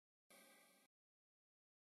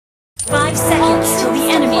5 seconds till the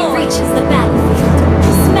enemy reaches the battlefield.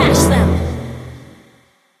 Smash them!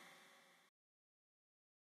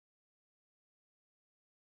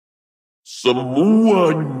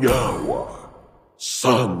 Semua nyawa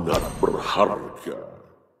sangat berharga.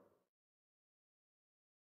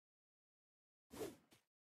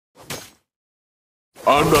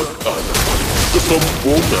 Anak-anak,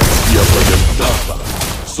 kesombongan biasanya datang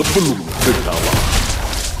sebelum kekalahan.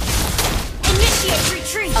 Initiate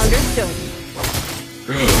retreat! Understood.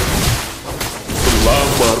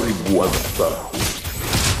 Selama ribuan tahun,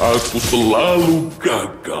 aku selalu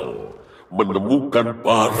gagal menemukan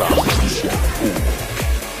para manusia kuno.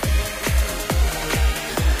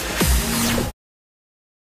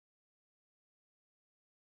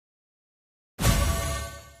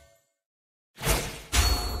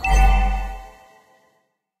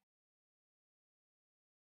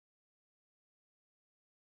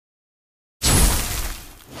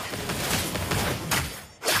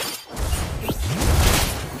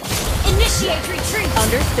 Initiate retreat!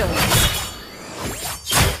 Understood.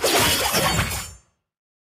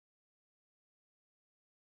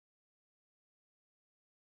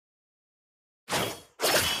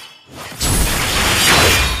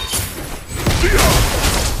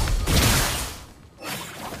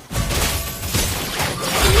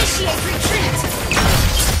 Initiate retreat!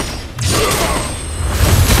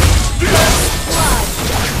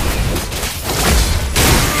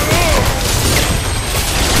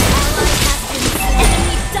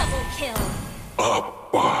 Enemy double kill!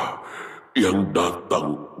 Apa yang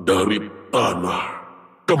datang dari tanah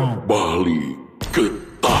kembali ke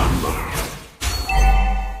tanah.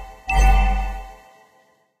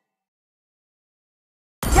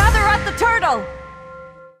 Gather at the turtle!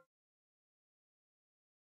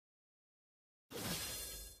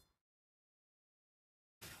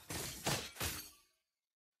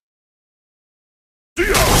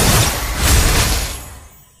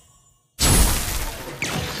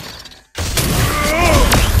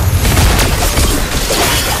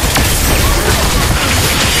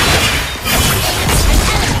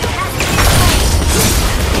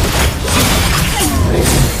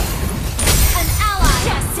 An ally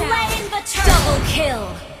has slain the turtle! Double kill!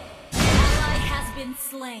 Ally has been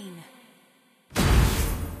slain.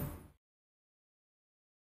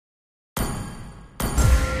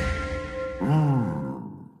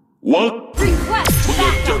 Waktu Request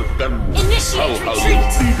backup! mengajarkanmu Initiate hal-hal retreat! yang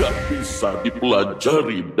tidak bisa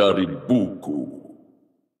dipelajari dari buku.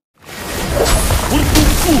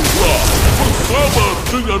 Bertumbuhlah bersama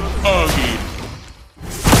dengan angin.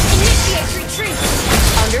 Initiate retreat!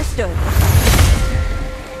 Understood.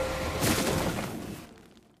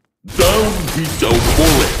 Daun hijau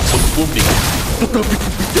boleh menguning, tetapi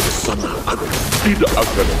kebijaksanaan tidak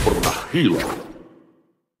akan pernah hilang.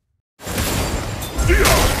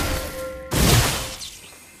 Diam!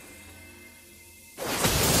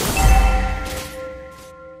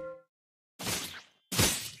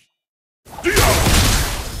 Diam!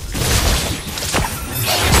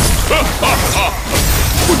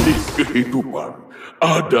 Benih kehidupan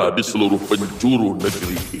ada di seluruh penjuru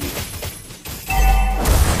negeri ini.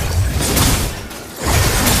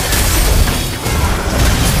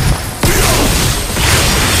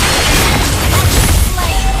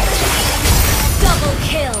 Double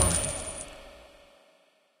kill!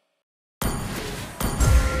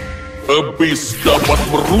 Habis dapat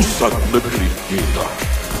merusak negeri kita,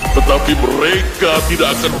 tetapi mereka tidak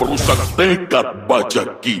akan merusak tekad baja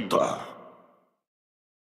kita.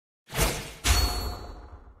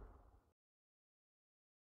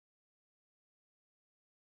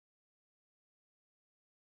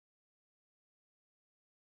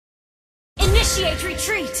 Initiate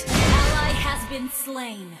retreat! Ally has been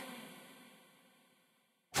slain.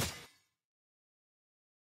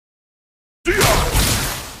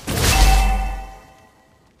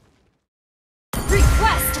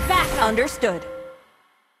 Request backup! Understood.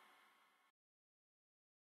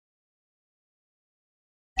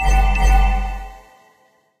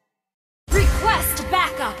 Request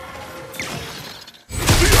backup!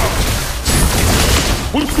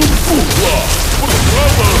 Bertumbuhlah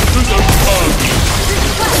bersama dengan angin.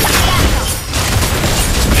 Request backup!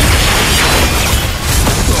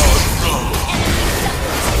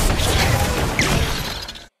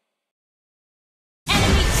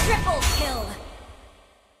 Enemy triple kill!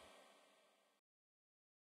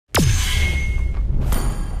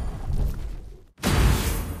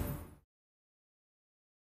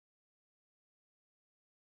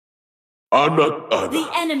 Anak-anak, The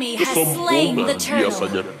enemy has slain the kesombongan turtle.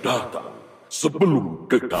 biasanya datang sebelum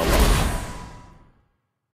kekalahan.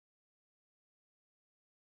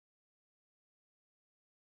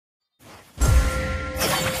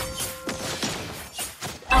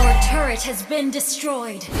 turret has been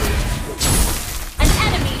destroyed. An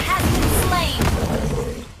enemy has been slain.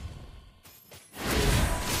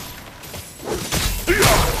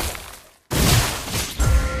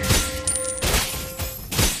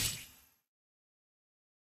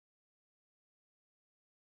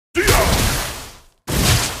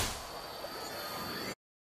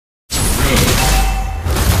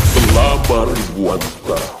 Selama ribuan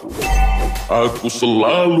tahun, aku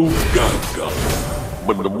selalu gagal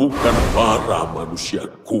menemukan para manusia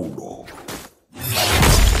kuno.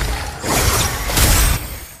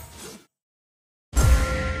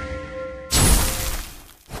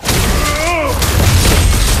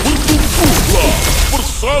 Bertumbuhlah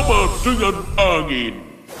bersama dengan angin.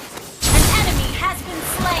 An enemy has been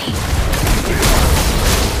slain.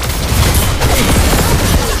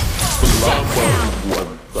 Selama ribuan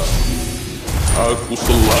tahun, aku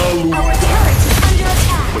selalu Our turret is under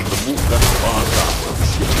attack. menemukan para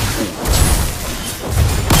manusia kuno.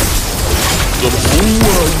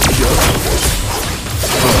 Semuanya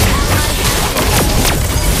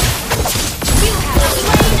You have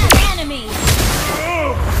slain an enemy.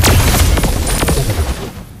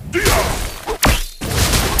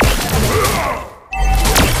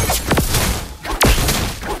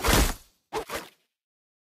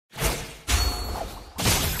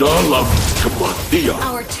 dalam kematian.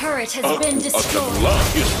 Our turret has Aku been akan destroyed.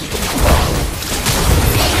 lahir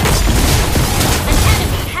An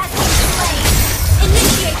enemy has been slain.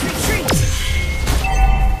 Initiate retreat.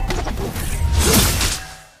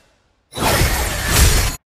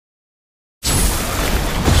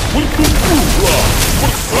 bertumbuhlah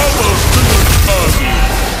bersama dengan angin.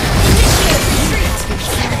 Initiate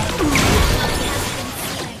retreat.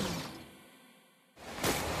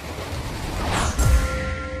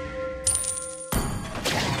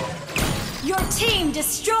 Your team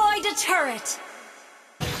destroyed a turret.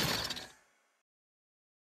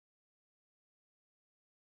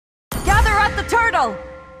 Gather at the turtle!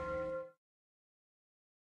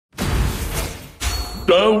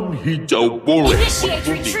 Daun hijau boleh Initiate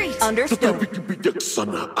menguning, retreat. Understood. tetapi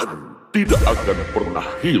kebijaksanaan tidak akan pernah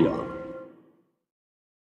hilang.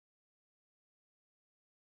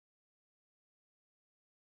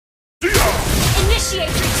 Initiate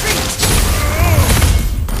retreat.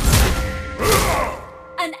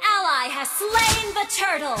 An ally has slain the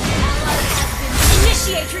turtle. Ally has been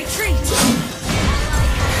initiate retreat.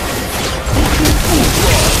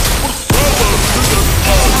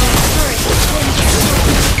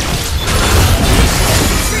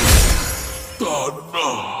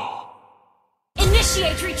 Tanah.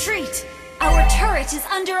 Initiate retreat. Our turret is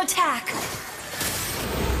under attack.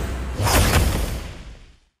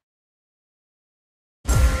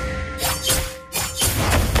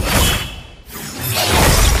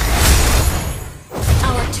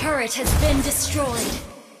 Our turret has been destroyed.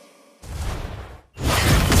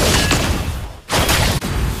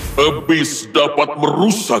 Habis dapat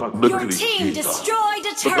merusak Your negeri team kita, destroyed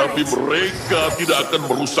a tetapi turret. mereka tidak akan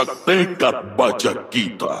merusak tekad baja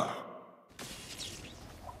kita.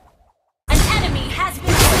 An enemy has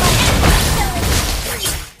been slain.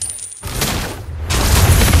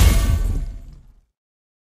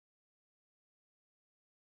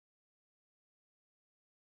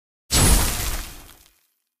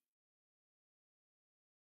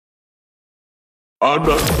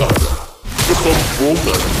 Anak-anak,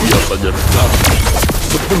 kesombongan biasanya datang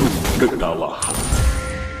sebelum kekalahan.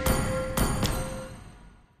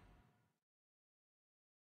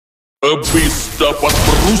 Habis dapat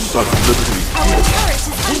merusak negeri Our turret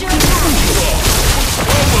is under attack.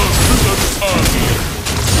 sama dengan angin.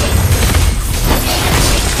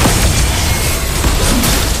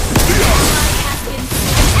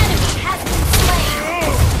 An enemy has been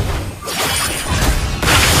slain.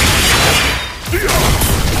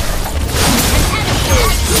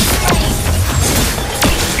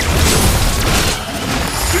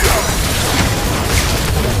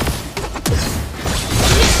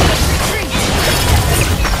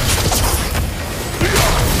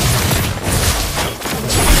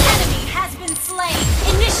 Enemy has been slain.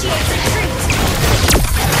 Initiate retreat.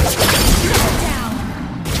 Down.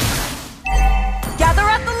 Gather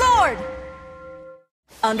at the Lord!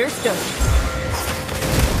 Understood.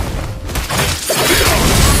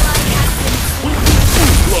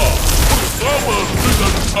 Bertumbuhlah bersama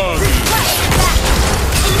dengan angin.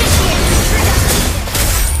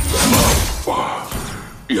 Apa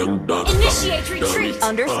yang datang Initiate dari retreat.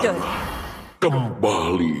 Understood. tanah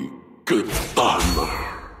kembali ke tanah.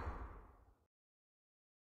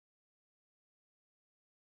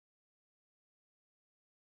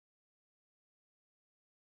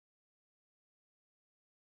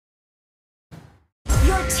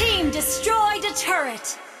 Your team destroyed a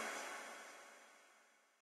turret.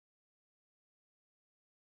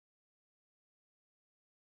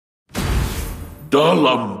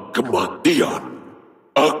 Dalam kematian,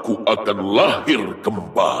 aku akan lahir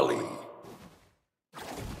kembali.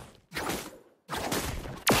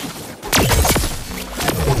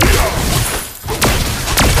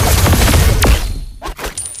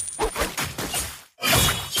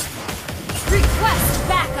 Request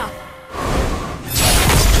backup.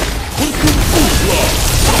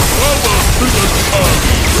 Bersama dengan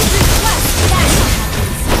kami. Request backup.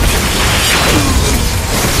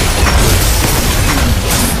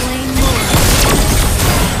 Slain more.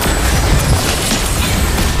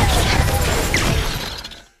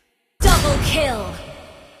 Double kill.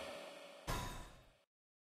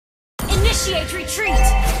 Initiate retreat.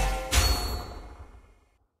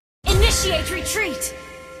 Initiate retreat.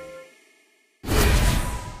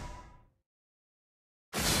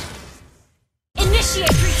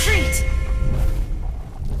 Initiate retreat.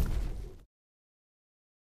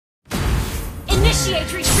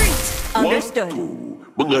 Initiate retreat. Understood. Waktu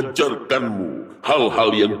mengajarkanmu hal-hal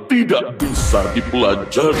yang tidak bisa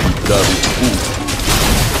dipelajari dariku.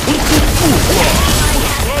 Berkumpullah.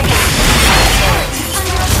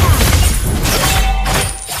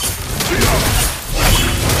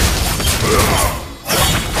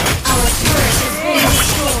 Our turret has been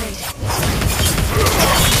destroyed.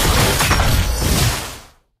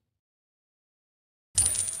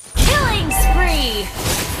 Killing spree.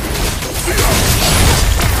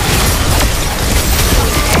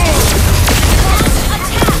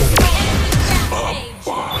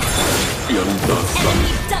 Yang datang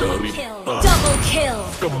Enemy double dari kill. tanah Double kill.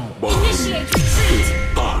 kembali Initiate retreat.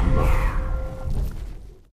 tanah.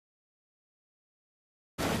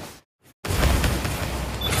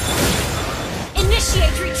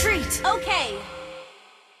 Initiate retreat. Okay.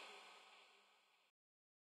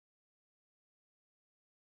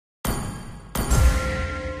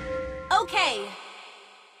 Okay.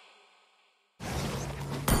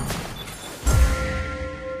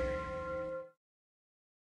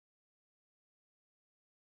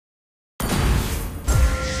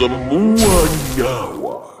 Semua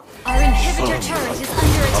nyawa Our inhibitor turret is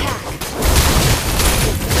under attack.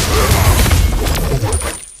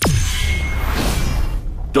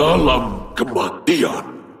 dalam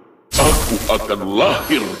kematian, aku akan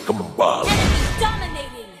lahir kembali. Enemy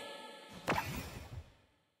dominating.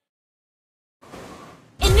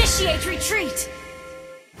 Initiate retreat.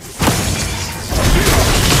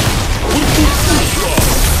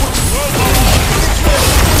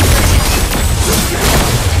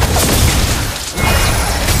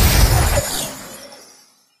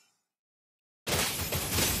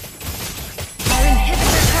 Our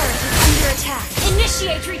inhibitor turret is under attack.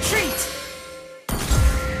 Initiate retreat.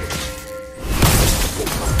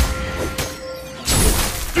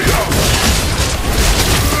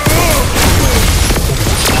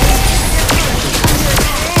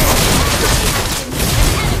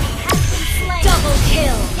 Double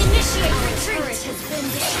kill. Initiate retreat. Turret has been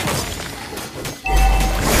destroyed.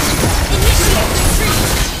 Initiate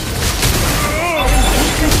retreat.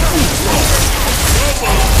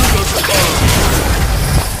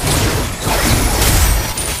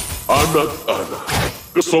 Anak-anak,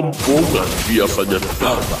 kesombongan biasanya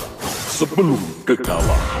datang sebelum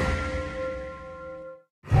kekalahan.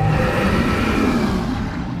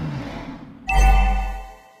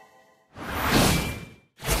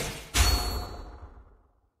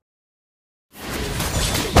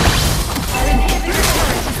 Our inhibitor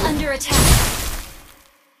turret is under attack.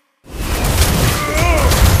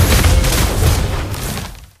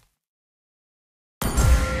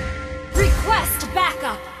 Request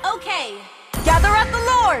backup. Okay. Gather at the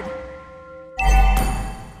Lord!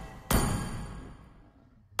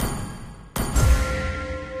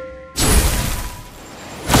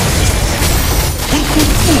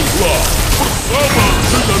 Berkumpullah bersama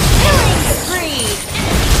dengan Killing spree.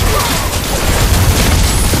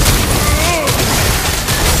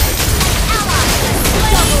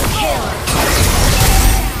 Double kill.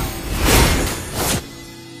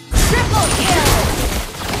 Triple kill.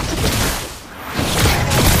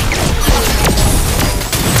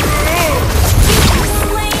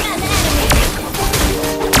 Slain an enemy.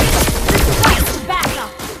 Request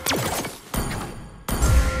backup.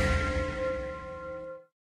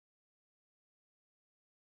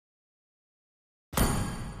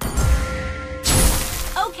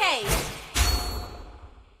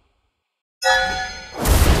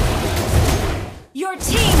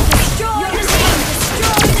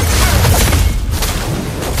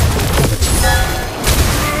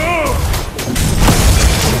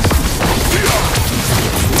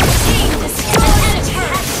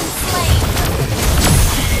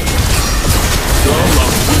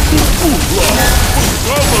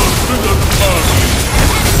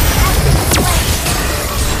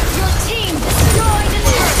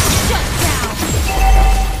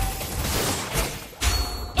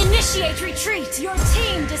 Initiate retreat! Your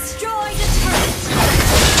team destroyed a turret!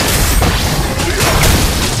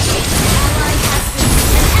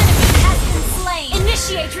 An enemy has been slain!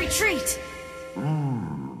 Initiate retreat!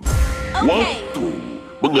 Waktu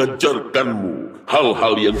mengajarkanmu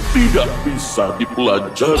hal-hal yang tidak bisa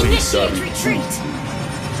dipelajari Initiate dari retreat!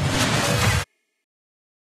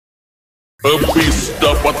 Abyss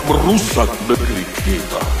dapat merusak negeri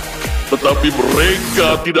kita, tetapi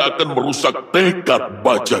mereka tidak akan merusak tekad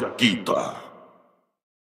baja kita.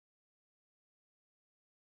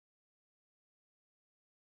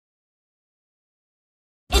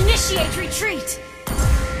 Initiate retreat!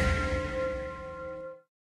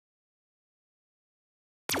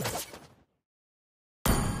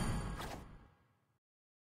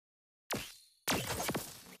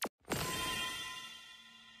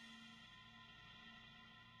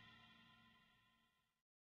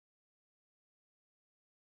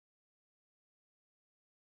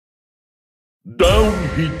 Daun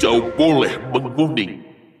hijau boleh menguning,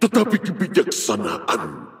 tetapi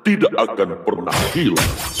kebijaksanaan tidak akan pernah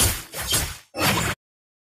hilang.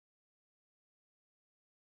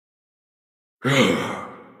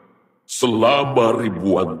 Selama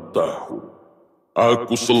ribuan tahun,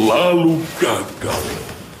 aku selalu gagal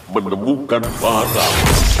menemukan para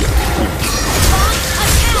manusia.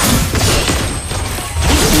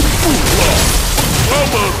 Berkumpullah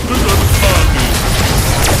bersama dengan aku.